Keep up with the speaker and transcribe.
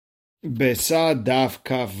Besa Daf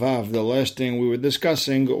Kaf Vav. The last thing we were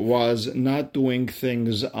discussing was not doing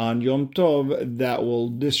things on Yom Tov that will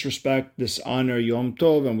disrespect, dishonor Yom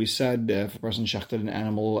Tov. And we said if a person shechted an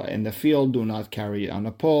animal in the field, do not carry it on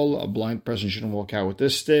a pole. A blind person shouldn't walk out with a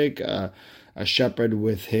stick. A shepherd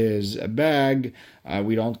with his bag.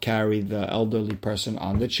 We don't carry the elderly person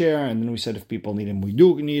on the chair. And then we said if people need him, we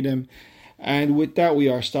do need him. And with that, we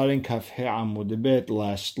are starting Kaf He Amud Bet,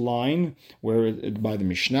 last line, where by the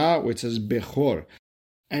Mishnah, which says Bechor.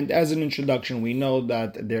 And as an introduction, we know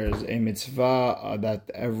that there's a mitzvah that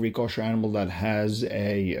every kosher animal that has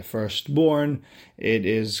a firstborn, it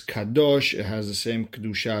is kadosh. It has the same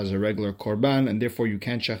kedusha as a regular korban, and therefore you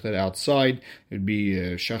can't shecht it outside. It would be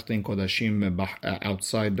shechting kodashim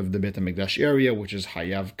outside of the Beit HaMikdash area, which is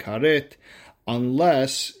hayav karet,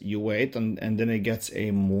 unless you wait and then it gets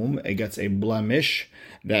a mum, it gets a blemish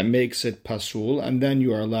that makes it pasul, and then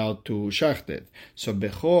you are allowed to shecht it. So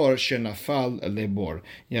bechor shenafal lebor.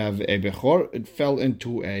 You have a bechor, it fell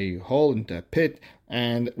into a hole, into a pit,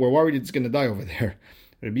 and we're worried it's going to die over there.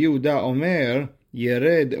 Rabbi Yehuda Omer,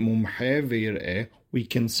 yered mumche ve'yireh. We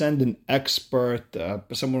can send an expert,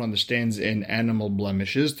 someone who understands in animal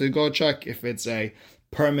blemishes, to go check if it's a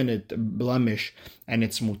permanent blemish and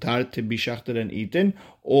it's mutar to be shachted and eaten,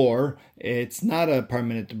 or it's not a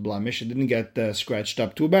permanent blemish, it didn't get scratched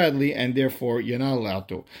up too badly, and therefore you're not allowed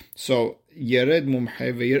to. So yered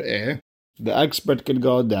mumche ve'yireh, the expert could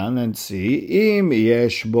go down and see im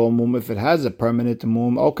yesh bo mum, if it has a permanent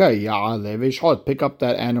mum, okay, ya'aleh v'yishchot, pick up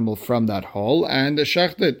that animal from that hole and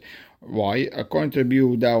shecht it. Why? According to Rabbi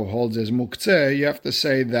Yehuda, who holds as muktzeh, you have to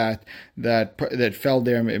say that fell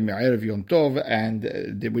there in Erev Yom Tov, and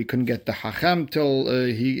we couldn't get the hacham till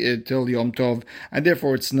Yom Tov, and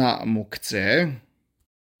therefore it's not muktzeh.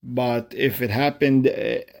 But if it happened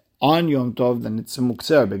on Yom Tov, then it's a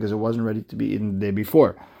muktzeh because it wasn't ready to be eaten the day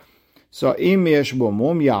before. So im yesh bo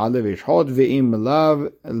mum ya'aleh v'yishchot, ve'im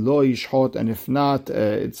lav lo yishchot, and if not,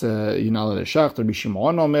 it's you're not allowed to shecht. Rabbi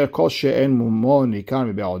Shimon Omer kol she'en mumo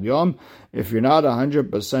nikan mi'ba'od yom. If you're not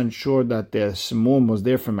 100% sure that the mum was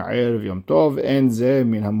there from Erev Yom Tov, en zeh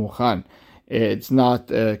min hamuchan, it's not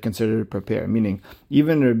considered prepared. Meaning,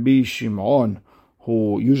 even Rabbi Shimon,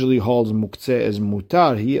 who usually holds muktzeh as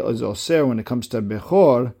mutar, he is oser when it comes to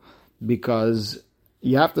bechor, because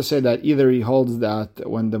you have to say that either he holds that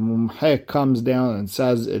when the mumhe comes down and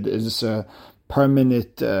says it is a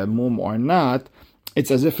permanent mum or not, it's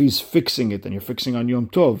as if he's fixing it and you're fixing on Yom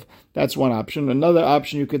Tov. That's one option. Another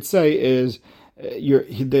option you could say is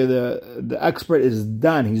the expert is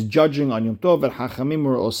done. He's judging on Yom Tov, and Hachamim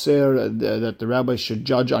or Oser that the rabbi should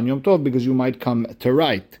judge on Yom Tov because you might come to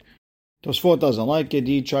right. Tosfot doesn't like it.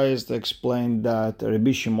 He tries to explain that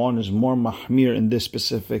Rabbi Shimon is more mahmir in this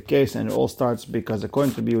specific case, and it all starts because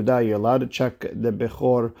according to Rabbi Yehuda, you're allowed to check the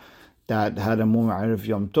bechor that had a mum Erev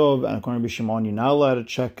Yom Tov, and according to Rabbi Shimon, you're not allowed to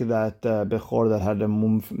check that bechor that had a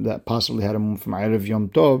mum, that possibly had a mum from Erev Yom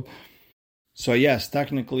Tov. So yes,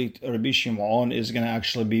 technically Rabbi Shimon is going to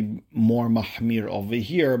actually be more mahmir over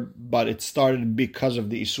here, but it started because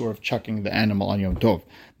of the isur of checking the animal on Yom Tov,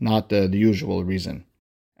 not the usual reason.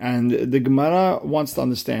 And the Gemara wants to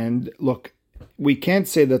understand, look, we can't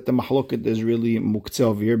say that the mahloket is really muktzeh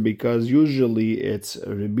over here because usually it's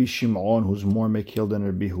Rabbi Shimon who's more mekil than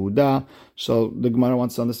Rabbi Yehuda. So the Gemara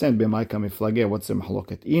wants to understand, b'mai kamiflageh, what's the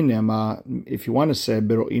mahloket? Inema, if you want to say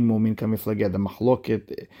bero'in mumin kamiflageh, the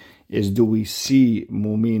mahloket is, do we see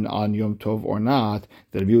mumin on Yom Tov or not?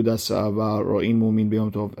 The Rabbi Yehuda savar ro'in mumin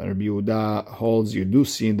b'Yom Tov, and Rabbi Yehuda holds you do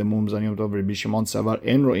see the mums on Yom Tov. Rabbi Shimon savar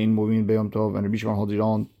en ro'in mumin b'Yom Tov, and Rabbi Shimon holds you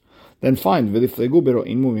don't. Then fine. Why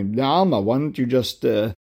don't you just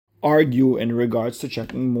argue in regards to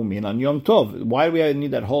checking mumin on Yom Tov? Why do we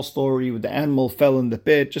need that whole story with the animal fell in the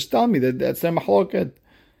pit? Just tell me that that's their mahloket.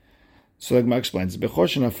 So the Gemara explains, Bechor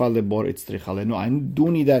shenafal lebor itzricha. No, I do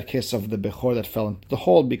need that case of the Bechor that fell into the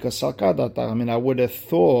hole because salkadat. I mean, I would have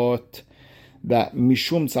thought that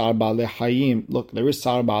mishum tzar ba'alei hayim. Look, there is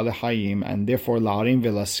tzar ba'alei hayim, and therefore la'arim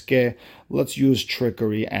velaske. Let's use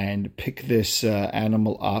trickery and pick this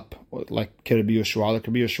animal up, like Rabbi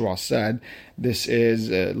Yeshua said. This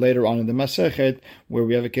is later on in the Masechet, where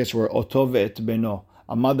we have a case where otov et beno,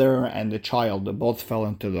 a mother and a child, both fell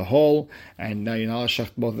into the hole, and now you're not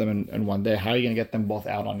shecht both of them in one day. How are you going to get them both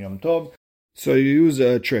out on Yom Tov? So you use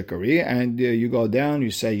trickery, and you go down,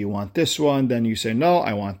 you say you want this one, then you say no,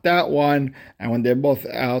 I want that one, and when they're both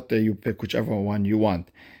out, you pick whichever one you want.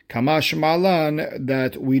 Kamash malan,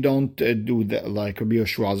 that we don't do that like Rabbi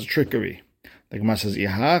Yeshua's trickery. The Gemara says,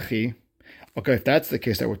 Ihachi, Okay, if that's the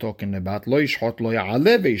case that we're talking about, lo yishhot lo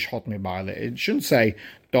ya'aleh ve'yishhot miba'aleh. It shouldn't say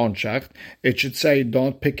don't shecht. It should say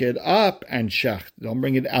don't pick it up and shecht. Don't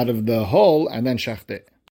bring it out of the hole and then shecht it.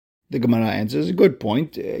 The Gemara answers, a good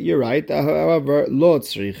point. You're right. However, lo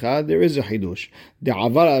tzricha, there is a chidush. The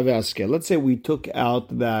avara ve'askel. Let's say we took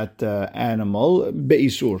out that animal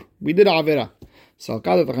be'isur. We did avera. So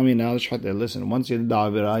listen, once you did the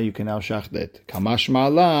avera, you can now shecht it. Kamash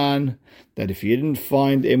ma'alan, that if you didn't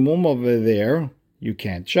find a mum over there, you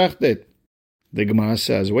can't shecht it. The Gemara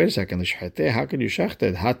says, wait a second, how can you shecht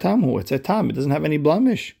it? Hatamhu, it's a tam, it doesn't have any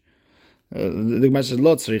blemish. The Gemara says,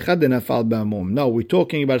 no, we're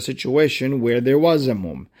talking about a situation where there was a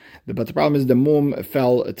mum. But the problem is the mum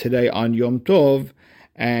fell today on Yom Tov,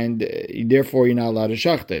 and therefore you're not allowed to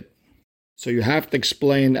shecht it. So you have to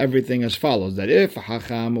explain everything as follows, that if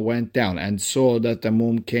Hacham went down and saw that the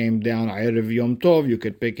mum came down Erev Yom Tov, you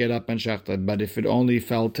could pick it up and shecht it. But if it only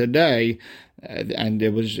fell today, and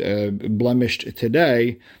it was blemished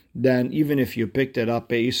today, then even if you picked it up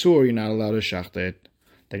Isur, you're not allowed to shecht it.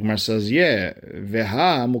 The Gemara says, yeah,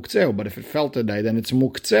 veha muktzeh, but if it fell today, then it's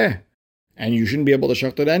muktzeh, and you shouldn't be able to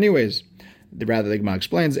shecht it anyways. Rather, the Gemara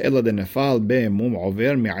explains, ela de nefal be mum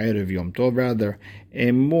over mi'erev yom tov. Rather,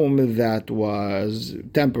 a mum that was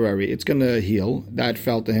temporary, it's going to heal. That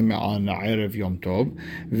fell to him on erev yom tov.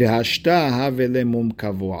 V'hashta havele mum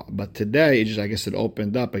kavua. But today, I guess it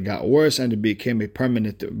opened up, it got worse, and it became a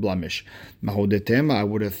permanent blemish. Mahodetema, I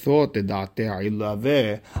would have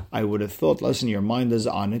thought, listen, your mind is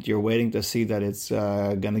on it. You're waiting to see that it's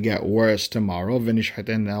going to get worse tomorrow.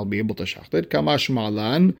 V'nishhaten, I'll be able to shecht it. Kamash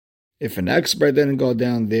ma'alan. If an expert didn't go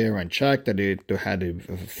down there and check that it had a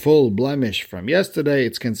full blemish from yesterday,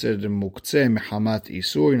 it's considered muktzeh mehamat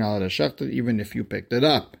isur, you're not allowed to shecht it even if you picked it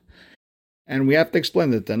up. And we have to explain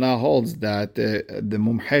that Tana holds that the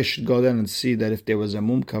mumhe should go down and see that if there was a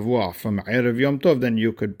mum kavua from Erev Yom Tov, then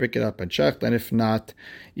you could pick it up and shecht, and if not,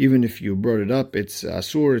 even if you brought it up, it's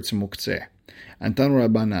asur, it's muktzeh. And Tanu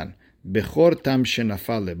Rabbanan, Bechor tam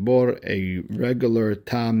shenafal lebor, a regular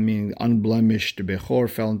tam meaning unblemished bechor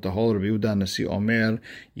fell into hole. Rabbi Yehuda Nasi Omer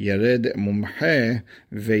yered mumhe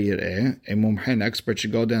ve'yireh. A mumhe, an expert,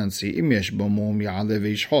 should go down and see im yesh bo mum ya'aleh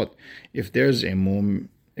ve'yishhot. If there's a mum,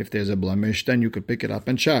 if there's a blemish, then you could pick it up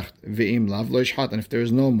and shecht. Ve'im lav lo yishhot. And if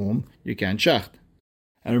there's no mum, you can't shecht.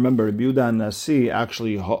 And remember, Rabbi Yehuda Nasi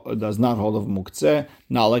actually does not hold of muktzeh,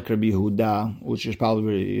 not like Rabbi Yehuda, which is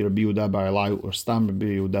probably Rabbi Yehuda Bar Elai, or Stam Rabbi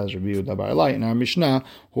Yehuda's Rabbi Yehuda Bar Elai, in our Mishnah,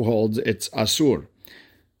 who holds it's asur.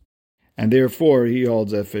 And therefore, he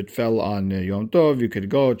holds if it fell on Yom Tov, you could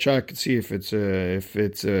go check, see if it's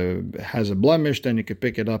has a blemish, then you could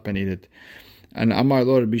pick it up and eat it. And Amar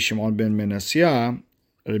Lo Rabbi Shimon ben Menasya,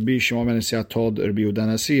 Rabbi Shimon ben Menasya told Rabbi Yehuda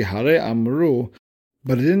Nasi, Hare Amru.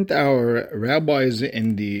 But didn't our rabbis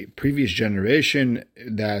in the previous generation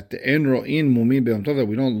that en ro'in mumin be'yom tov, that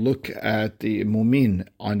we don't look at the mumin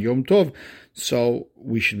on Yom Tov, so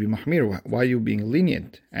we should be mahmir? Why are you being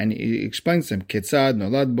lenient? And he explains them, Ketzad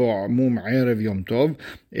nolad bo mum erev Yom Tov,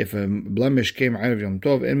 if a blemish came erev Yom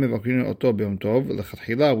Tov, en mevakrin oto be'yom tov,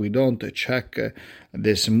 lechatchila, we don't check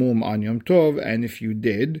this mum on Yom Tov, and if you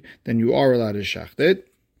did, then you are allowed to shecht it.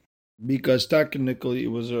 Because technically it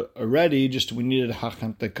was already, just we needed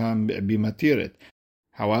Hacham to come be matirit.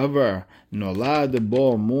 However, nolad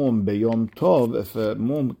bo mum beyom tov, if a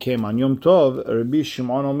mum came on Yom Tov, Rabbi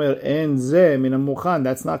Shimon Omer en ze min mukhan,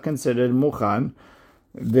 that's not considered mukhan.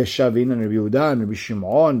 Veshavin and Rabbi Yehuda and Rabbi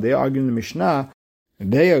Shimon, they argue in the Mishnah,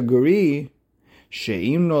 they agree,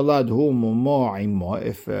 she'im nolad hu mumo imo,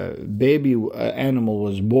 if a baby animal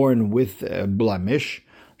was born with a blemish,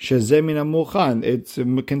 it's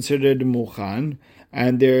considered mukhan,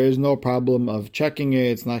 and there is no problem of checking it.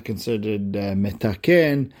 It's not considered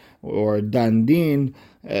metaken or dandin.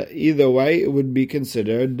 Either way, it would be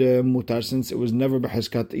considered mutar, since it was never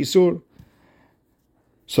b'heskat isur.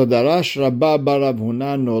 So darash Rabba bar Rav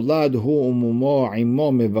Huna nolad hu umumo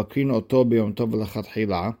imo mevakrin oto b'yom tov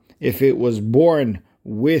lechatchila. If it was born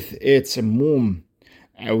with its mum,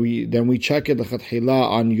 then we check it lechatchila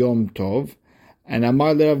on Yom Tov. And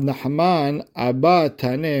Amar Rav Nachman, Abba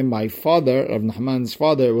Taneh, my father, Rav Nachman's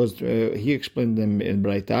father, was he explained in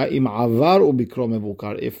Braita, Im Avar ubikro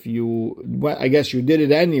mevukar. If you, well, I guess you did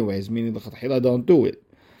it anyways, meaning lechatchila, don't do it.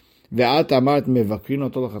 Ve'at amart mevakrin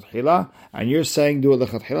oto lechatchila, and you're saying do it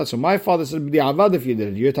lechatchila. So my father said b'di'avad if you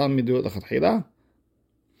did it. You're telling me do it lechatchila.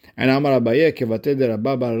 And Amar Abaye kevateh de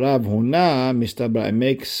Rabba bar Rav Huna mistabra. It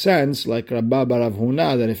makes sense, like Rabba bar Rav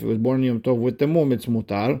Huna, that if it was born Yom Tov with the mum, it's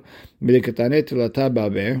mutar. Because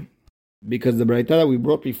the Braita that we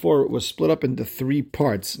brought before was split up into 3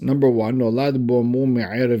 parts. Number 1, nolad bo mum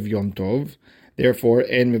me'erev Yom Tov. Therefore,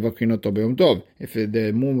 en mevakrin oto b'yom tov. If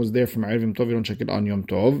the moon was there from Erev Yom Tov, you don't check it on Yom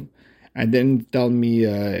Tov. And then tell me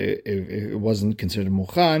if it wasn't considered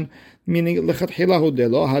mukhan, meaning lechatchila hu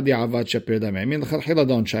delo hadi avad shapir dameh. I mean lechatchila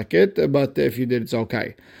don't check it, but if you did, it's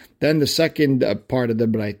okay. Then the second part of the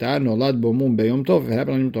braita, nolad bo mum beyom tov, if it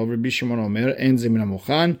happened on Yom Tov, Rabbi Shimon Omer, en ze min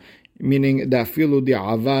mukhan, meaning that filu di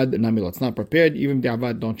avad namilo, it's not prepared, even the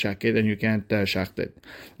avad don't check it and you can't shacht it.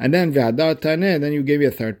 And then v'hadar taneh, then you gave me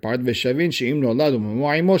a third part, v'shavin she'im nolad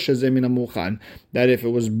u'mu'aymo sheze min mukhan, that if it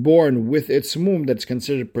was born with its mum, that's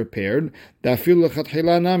considered prepared, that filu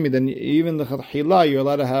lechatchila nami, then even the lechatchila, you're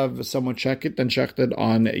allowed to have someone check it and check it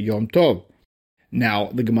on Yom Tov. Now,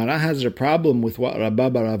 the Gemara has a problem with what Rabba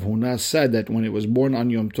bar Rav Huna said, that when it was born on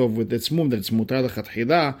Yom Tov with its mum, that it's mutar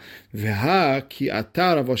lechatchila. V'ha ki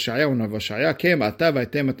ata Rav Hoshaya, when Rav Hoshaya came, ata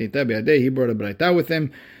v'aytem matnita b'yadei, he brought a braita with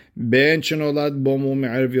him, ben shenolad bo mum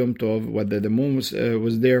me'erev Yom Tov, whether the mum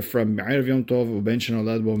was there from me'erev Yom Tov, or ben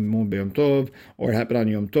shenolad bo mum be'Yom Tov, or it happened on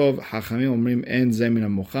Yom Tov, hachamim omrim en ze min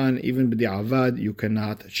ha'mukhan, even b'di'avad, you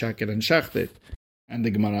cannot check it and shacht it. And the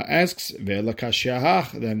Gemara asks, then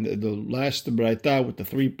the last braita with the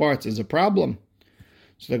three parts is a problem.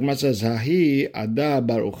 So the Gemara says, Hahi Ada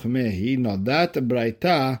bar Uchmehi. No, that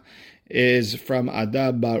braita is from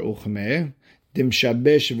Ada bar Uchmeh.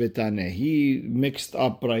 Dimshabesh v'taneh. He mixed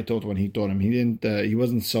up braitot when he taught him. He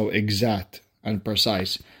wasn't so exact and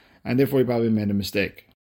precise, and therefore he probably made a mistake.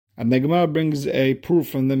 And the Gemara brings a proof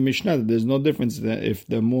from the Mishnah that there's no difference that if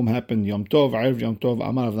the mum happened Yom Tov, Erev Yom Tov,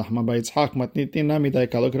 Amar Rav Nachman bar Yitzchak, Matnitin Namitai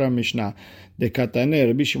Kalokra Mishnah, De Katane,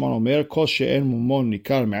 Rabbi Shimon Omer, Kol she'en mumon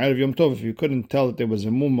nikar me'erev Yom Tov. If you couldn't tell that there was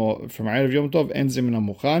a mum from Erev Yom Tov, en ze min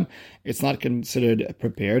ha'mukhan, it's not considered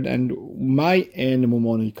prepared. And my en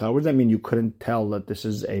mumon nikar, what does that mean? You couldn't tell that this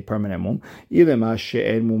is a permanent mum. Ilema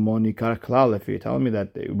she'en mumon nikar klal. If you're telling me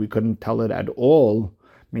that we couldn't tell it at all,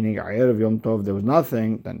 meaning Erev Yom Tov, there was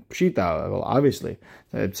nothing, then Pshita, well, obviously.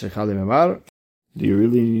 Do you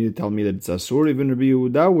really need to tell me that it's Asur? Even Rabbi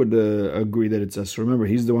Yehuda would agree that it's Asur. Remember,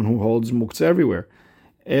 he's the one who holds Muktzeh everywhere.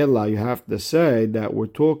 Ella, you have to say that we're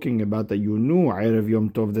talking about that you knew Erev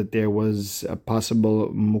Yom Tov that there was a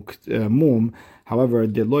possible mum. However,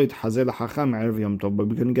 Deloitte Hazel Hacham Erev Yom Tov, but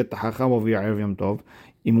we couldn't get the Hacham over Erev Yom Tov.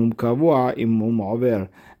 Imum kavua, imum over,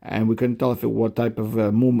 and we couldn't tell what type of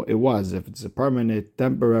mum it was, if it's a permanent,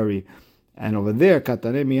 temporary. And over there,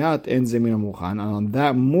 katane mihat en zemin mukhan. And on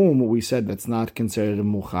that mum, we said that's not considered a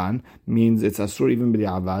mukhan, means it's asur even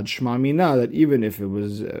b'di'avad. Shma mina, that even if it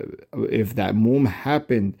was, if that mum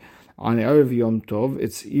happened on Erev Yom Tov,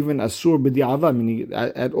 it's even asur b'di'avad, meaning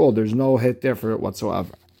at all. There's no hit there for it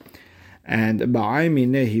whatsoever. And ba'ay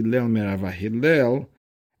mineh Hillel merava Hillel.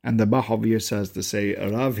 And the Bach over here says to say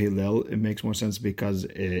Rav Hillel. It makes more sense because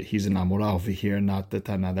he's an Amora over here, not the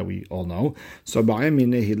Tana that we all know. So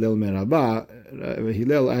Ba'emine Hillel meraba.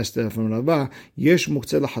 Hillel asked from Rabba, Yesh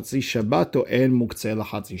muktzeh l'chatzi Shabbat or en muktzeh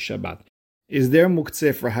l'chatzi Shabbat? Is there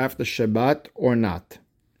muktzeh for half the Shabbat or not?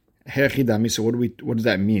 So what does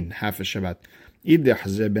that mean? Half a Shabbat? If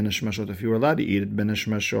you were allowed to eat it, then it's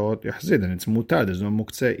mutar. There's no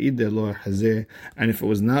muktzeh. And if it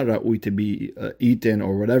was not ra'ui to be eaten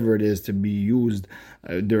or whatever it is to be used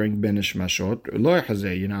during ben hashmashot,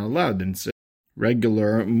 you're not allowed. Then it's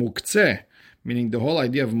regular muktzeh. Meaning the whole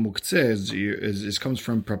idea of muktzeh is comes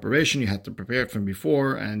from preparation. You had to prepare it from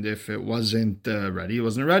before, and if it wasn't ready, it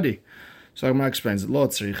wasn't ready. So Gemara explains, Lo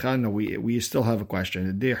tzricha, no, we still have a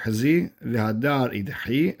question.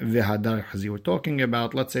 We're talking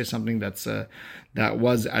about, let's say, something that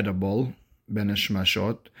was edible, ben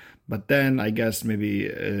hashmashot, but then I guess maybe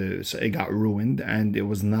it got ruined and it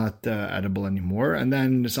was not edible anymore, and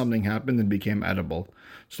then something happened and became edible.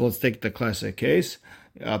 So let's take the classic case.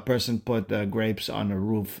 A person put grapes on a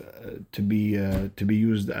roof to be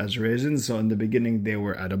used as raisins. So in the beginning they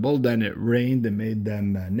were edible. Then it rained and made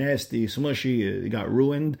them nasty, smushy. It got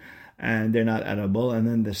ruined, and they're not edible. And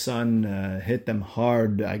then the sun hit them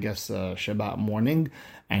hard, I guess Shabbat morning,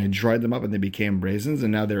 and it dried them up, and they became raisins,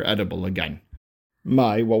 and now they're edible again.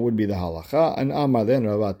 What would be the halacha? And Amar then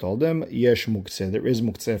Rava told them, Yesh muktzeh. There is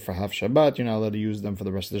muktzeh for half Shabbat. You're not allowed to use them for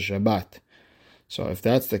the rest of the Shabbat. So if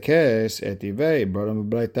that's the case, we know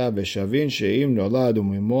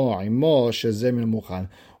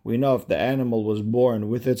if the animal was born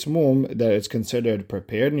with its mum, that it's considered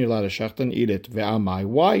prepared and you're allowed to shacht and eat it.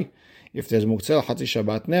 Why? If there's muktzeh hati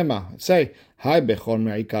Shabbat nema, say, Hi bechor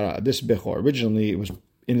me'ikara. This bechor, originally it was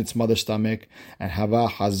in its mother's stomach, and hava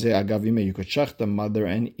hazeh agavime, you could shacht the mother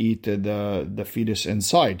and eat the fetus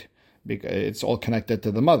inside, because it's all connected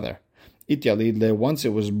to the mother. Ityalidle, once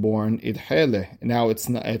it was born, idhele. Now it's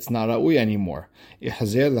not ra'ui anymore.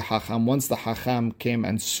 Ihzer l'hacham, once the hacham came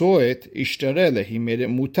and saw it, ishtarele, he made it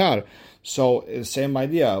mutar. So the same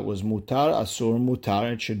idea, it was mutar, asur,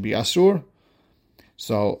 mutar, it should be asur.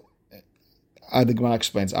 So the Gemara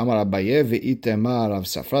explains, Amar Abaye ve'itema Rav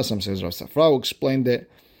Safra, some says Rav Safra, who explained it.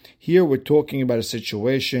 Here we're talking about a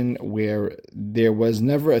situation where there was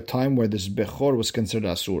never a time where this Bechor was considered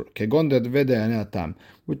Asur.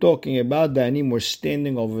 We're talking about the Anim were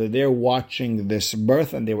standing over there watching this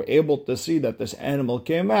birth, and they were able to see that this animal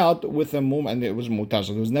came out with a mum, and it was mutar.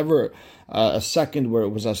 So there was never a second where it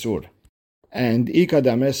was Asur. And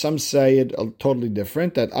Ikadame, some say it totally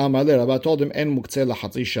different, that Amale Rabba told him, En muktzeh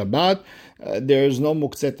lahatzi Shabbat, there is no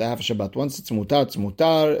muktzeh to have Shabbat. Once it's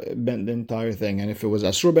mutar, the entire thing. And if it was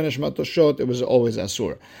Asur ben Shot, it was always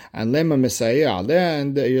Asur. And Lema Mesayeh Aleh,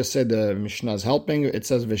 and you said the Mishnah is helping, it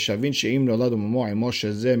says, Veshavin she'im noladu mumo imo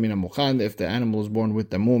shezeh min ha-mukhan, if the animal is born with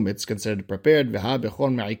the mum, it's considered prepared. Veha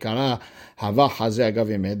bechor me'ikara hava hazeh agav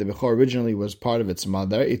yemed, the bechor originally was part of its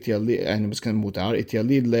mother, and it was mutar,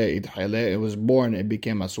 ityalid le idhele, was born, it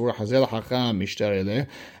became asur. Hazel Hacham ishtarele.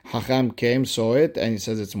 Hacham came, saw it, and he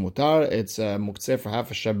says it's mutar. It's muktzeh for half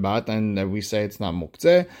a Shabbat, and we say it's not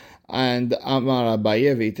muktzeh. And Amar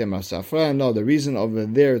Abaye v'item Safra. No, the reason over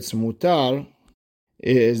there it's mutar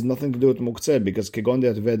is nothing to do with muktzeh, because kegon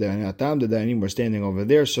de'at veda and atam, the dayanim were standing over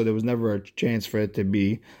there, so there was never a chance for it to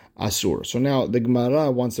be asur. So now the Gemara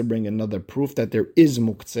wants to bring another proof that there is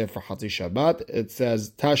muktzeh for Hatzi Shabbat. It says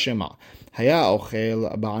Tashema Haya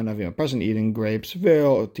ochel ba'anavim, a person eating grapes,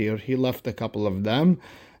 ve'otir, he left a couple of them,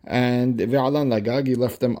 and ve'alan lagag, he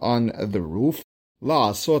left them on the roof.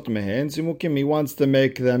 La asot mehen zimukim, he wants to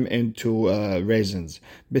make them into raisins.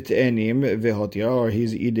 Bit'enim ve'hotir, or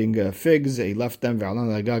he's eating figs, he left them,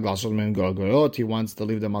 ve'alan lagag asot mehen gorgorot, he wants to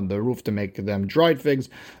leave them on the roof to make them dried figs.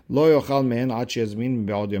 Lo yochal mehen ad she'yazmin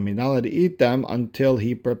be'od yomin, not allowed to eat them until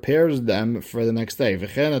he prepares them for the next day.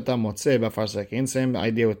 V'chen atam motzeh b'farsakin, same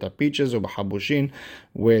idea with the peaches, u'b'habushin,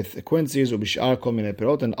 with quinces, u'b'shar kol minei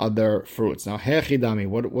pirot, and other fruits. Now, hechidami,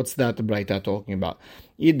 what's that Braita talking about?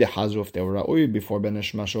 Id hazu, if they were ra'ui before ben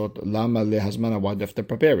shmashot, lama lehazmana, why do they have to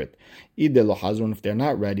prepare it? Id lo hazun, if they're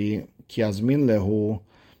not ready, ki yazmin lehu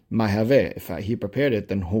ma'haveh, if he prepared it,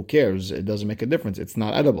 then who cares? It doesn't make a difference. It's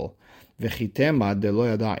not edible. V'chitema de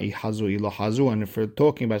lo yada'i hazu ilo hazu, and if we're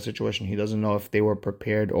talking about a situation, he doesn't know if they were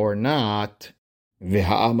prepared or not.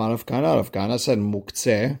 V'ha'amar Rav Kana said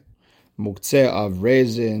muktzeh of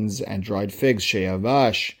raisins and dried figs,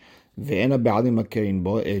 sheyavash, ve'ena ba'alim makirin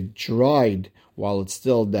bo, it dried while it's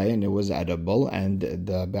still day and it was edible, and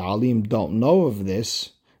the ba'alim don't know of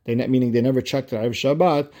this, meaning they never checked the Erev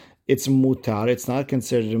Shabbat, it's mutar, it's not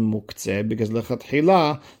considered muktzeh, because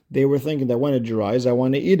lechatchila, they were thinking that when it dries, I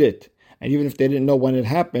want to eat it. And even if they didn't know when it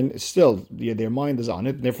happened, still, their mind is on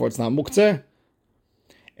it, therefore it's not muktzeh.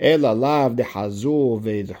 Rather,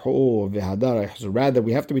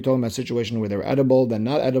 we have to be talking about a situation where they were edible, then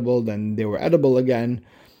not edible, then they were edible again.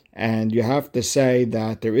 And you have to say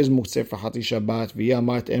that there is muktzeh for Hati Shabbat,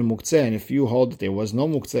 v'yamart en muktzeh. And if you hold that there was no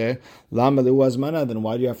muktzeh, lama lehu azmana, then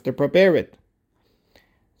why do you have to prepare it?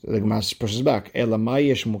 So the Gemara pushes back. Ela ma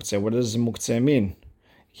yesh muktzeh. What does muktzeh mean?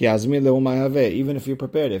 Ki azmin lehu ma'haveh. Even if you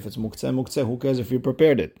prepared it, if it's muktzeh, who cares if you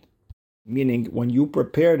prepared it? Meaning, when you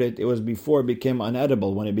prepared it, it was before it became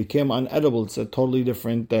unedible. When it became unedible, it's a totally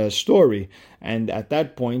different story. And at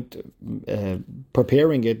that point,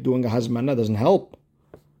 preparing it, doing a hazmana, doesn't help.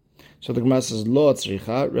 So the Gemara says, Lo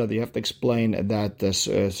tzricha, rather you have to explain that the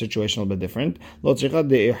situation a little bit different. Lo tzricha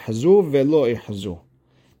de ihzu velo ihzu.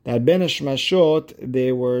 That ben shmashot,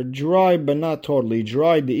 they were dry, but not totally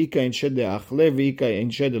dry. De ika in shed de achle, v'ika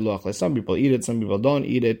in shed de lo achle. Some people eat it, some people don't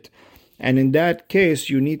eat it. And in that case,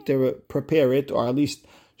 you need to prepare it, or at least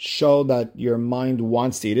show that your mind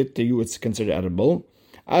wants to eat it. To you, it's considered edible.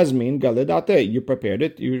 Azmin galedate, you prepared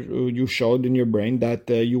it. You showed in your brain that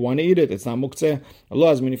you want to eat it. It's not muktzeh.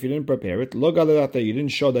 Lo azmin, if you didn't prepare it, lo galedate, you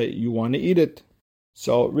didn't show that you want to eat it.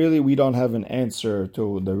 So really, we don't have an answer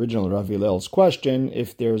to the original Rav Hillel's question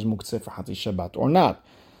if there is muktzeh for Hati Shabbat or not.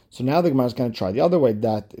 So now the Gemara is going to try the other way,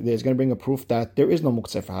 that there's going to bring a proof that there is no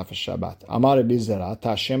muktzeh for half a Shabbat. Amar bizera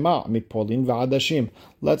tashema mipolin va'adashim.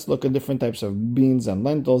 Let's look at different types of beans and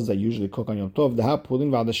lentils that usually cook on Yom Tov. Deha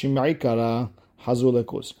polin va'adashim ma'ikara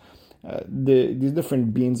hazulekus. These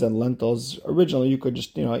different beans and lentils, originally you could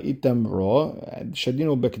just eat them raw.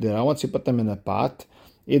 Shadinu bekdera. Once you put them in a pot,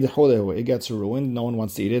 it gets ruined. No one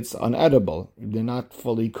wants to eat it. It's unedible. They're not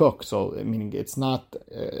fully cooked. So meaning it's not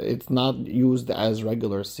used as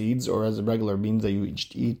regular seeds or as regular beans that you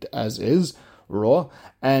eat as is raw,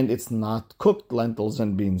 and it's not cooked lentils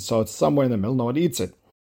and beans. So it's somewhere in the middle. No one eats it.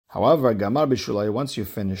 However, gamar bishulai, once you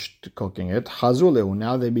finished cooking it, chazuleu,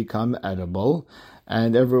 now they become edible,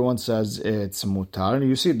 and everyone says it's mutar, and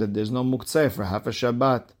you see that there's no muktzeh for half a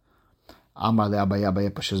Shabbat. Amar le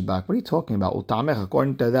Abaye pushes back. What are you talking about? Utamech,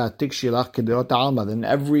 according to that, tik shilach kederot alma, then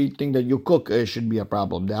everything that you cook should be a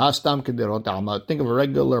problem. The hastam kederot alma. Think of a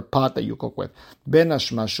regular pot that you cook with. Ben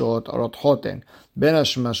hashmashot rotchoten. Ben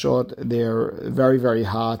hashmashot, they're very, very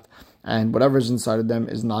hot, and whatever's inside of them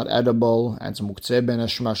is not edible, and it's muktzeh ben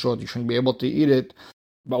hashmashot, you shouldn't be able to eat it.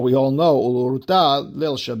 But we all know, uluruta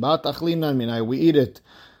lil Shabbat achlinan minai, we eat it.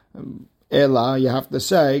 Ela, you have to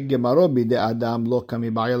say, gemarobi de adam lo kami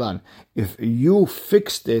ba'ilan. If you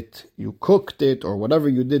fixed it, you cooked it, or whatever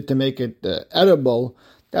you did to make it edible,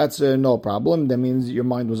 that's no problem. That means your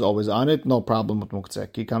mind was always on it, no problem with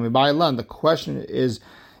muktzeh. Ki kami ba'ilan. The question is,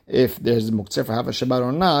 if there's muktzeh for half a Shabbat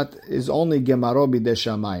or not, is only gemarobi de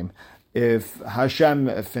shamayim. If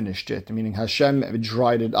Hashem finished it, meaning Hashem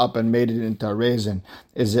dried it up and made it into a raisin,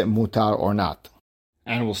 is it mutar or not?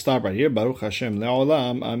 And we'll stop right here. Baruch Hashem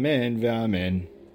le'olam. Amen ve'amen.